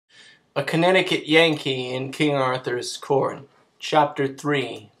A Connecticut Yankee in King Arthur's Court, Chapter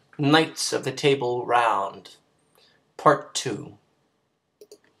 3, Knights of the Table Round, Part 2.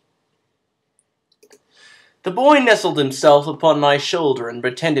 The boy nestled himself upon my shoulder and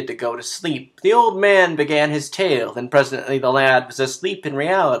pretended to go to sleep. The old man began his tale, and presently the lad was asleep in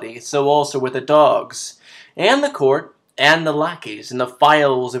reality, so also were the dogs, and the court, and the lackeys, and the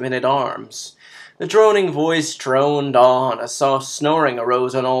files of men-at-arms. The droning voice droned on, a soft snoring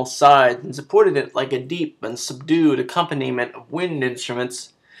arose on all sides, and supported it like a deep and subdued accompaniment of wind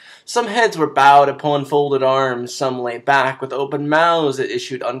instruments. Some heads were bowed upon folded arms, some lay back with open mouths that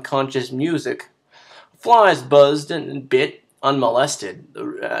issued unconscious music. Flies buzzed and bit, unmolested. The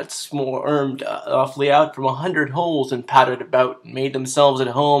rats swarmed awfully out from 100 holes and pattered about and made themselves at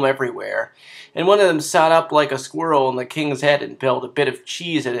home everywhere. And one of them sat up like a squirrel on the king's head and held a bit of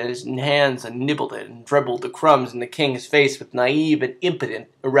cheese in his hands and nibbled it and dribbled the crumbs in the king's face with naive and impotent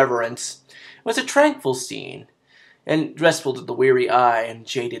irreverence. It was a tranquil scene, and restful to the weary eye and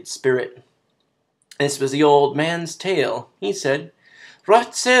jaded spirit. This was the old man's tale. He said,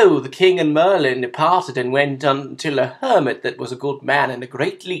 "Right so, the king and Merlin departed and went until a hermit that was a good man and a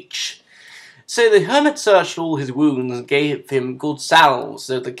great leech. So the hermit searched all his wounds and gave him good salves.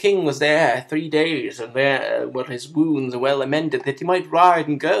 So the king was there 3 days, and there were his wounds well amended that he might ride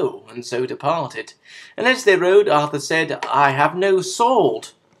and go, and so departed. And as they rode, Arthur said, I have no sword."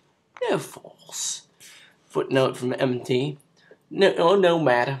 "No false." Footnote from MT. No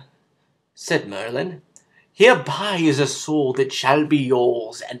matter," said Merlin. "Hereby is a sword that shall be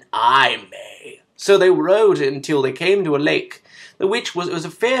yours, and I may." So they rode until they came to a lake, the which was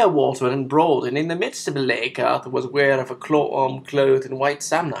a fair water and broad, and in the midst of the lake Arthur was aware of a claw-arm clothed in white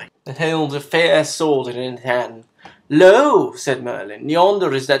samite, that held a fair sword in his hand. "Lo," said Merlin,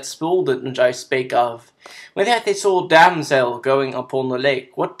 "yonder is that sword which I spake of." With that they saw a damsel going upon the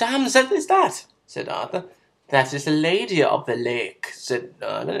lake. "What damsel is that?" said Arthur. "That is the lady of the lake," said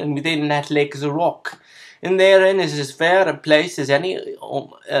Merlin, "and within that lake is a rock. And therein is as fair a place as any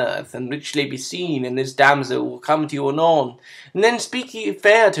on earth, and richly be seen, and this damsel will come to you anon. And then speak ye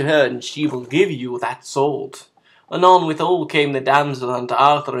fair to her, and she will give you that sword." Anon withal came the damsel unto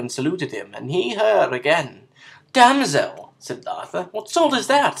Arthur, and saluted him, and he her again. "Damsel," said Arthur, "what sword is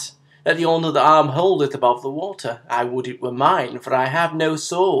that yonder the arm holdeth above the water? I would it were mine, for I have no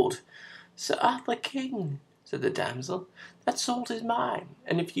sword." "Sir Arthur King," said the damsel, "that sword is mine,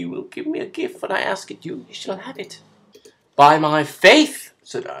 and if you will give me a gift when I ask it you, you shall have it." "By my faith,"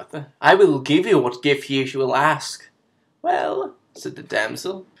 said Arthur, "I will give you what gift ye will ask." "Well," said the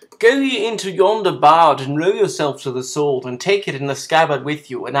damsel, "go ye into yonder bard, and row yourself to the sword, and take it in the scabbard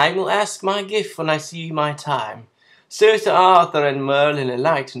with you, and I will ask my gift when I see my time." So Sir Arthur and Merlin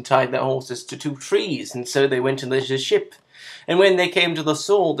alight, and tied their horses to 2 trees, and so they went into the ship. And when they came to the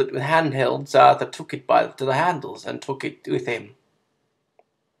sword that with hand held, Sir Arthur took it to the handles, and took it with him.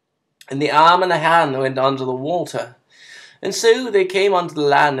 And the arm and the hand went under the water. And so they came unto the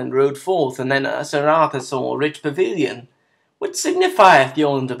land, and rode forth, and then Sir Arthur saw a rich pavilion. "What signifieth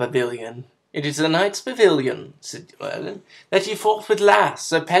yonder pavilion?" "It is the knight's pavilion," said Merlin, "that he fought with last,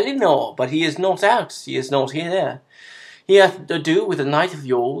 Sir Pellinore, but he is not out, he is not here. He hath to do with a knight of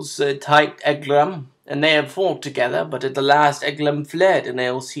yours, Sir Eglum, and they have fought together, but at the last Eglum fled, and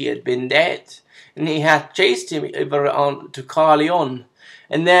else he had been dead. And he hath chased him over on to Carleon,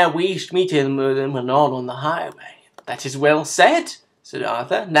 and there we meet him anon on the highway." "That is well said," said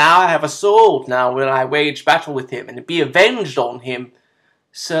Arthur. "Now I have a sword, now will I wage battle with him, and be avenged on him."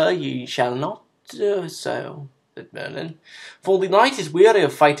 "Sir, ye shall not do so," said Merlin, "for the knight is weary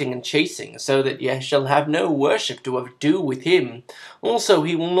of fighting and chasing, so that ye shall have no worship to do with him. Also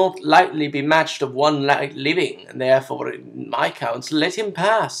he will not lightly be matched of one knight living, and therefore in my counsel let him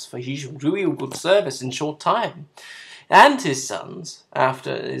pass, for he shall do you good service in short time. And his sons,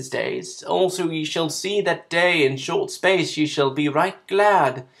 after his days, also ye shall see that day in short space ye shall be right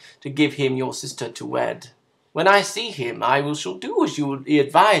glad to give him your sister to wed." "When I see him, I shall do as you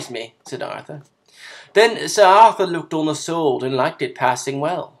advise me," said Arthur. Then Sir Arthur looked on the sword, and liked it passing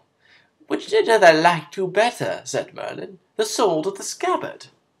well. "Which did thou like you better?" said Merlin, "the sword or the scabbard?"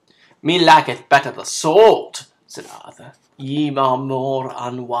 "Me liketh better the sword," said Arthur. "Ye are more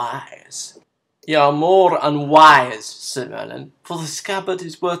unwise." "Ye are more unwise," said Merlin, "for the scabbard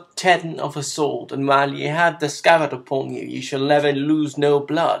is worth 10 of a sword, and while ye have the scabbard upon you, ye shall never lose no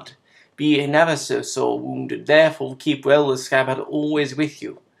blood, be ye never so sore wounded. Therefore keep well the scabbard always with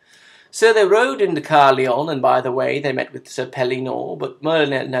you." So they rode into Carleon, and by the way they met with Sir Pellinore, but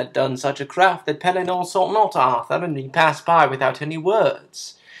Merlin had done such a craft that Pellinore sought not Arthur, and he passed by without any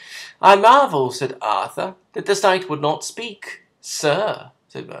words. "I marvel," said Arthur, "that this knight would not speak." "Sir,"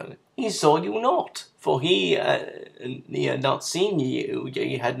 said Merlin. He saw you not, for he had not seen you,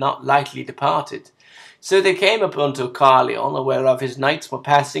 ye had not lightly departed. So they came up unto Carlion, whereof his knights were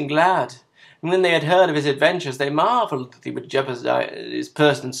passing glad. And when they had heard of his adventures, they marvelled that he would jeopardize his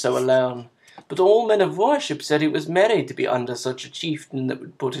person so alone. But all men of worship said it was merry to be under such a chieftain that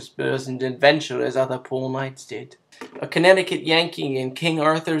would put his person in adventure as other poor knights did. A Conneticut Yankee in King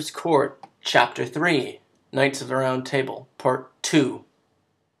Arthur's Court, Chapter 3, Knights of the Round Table, Part 2.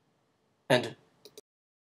 And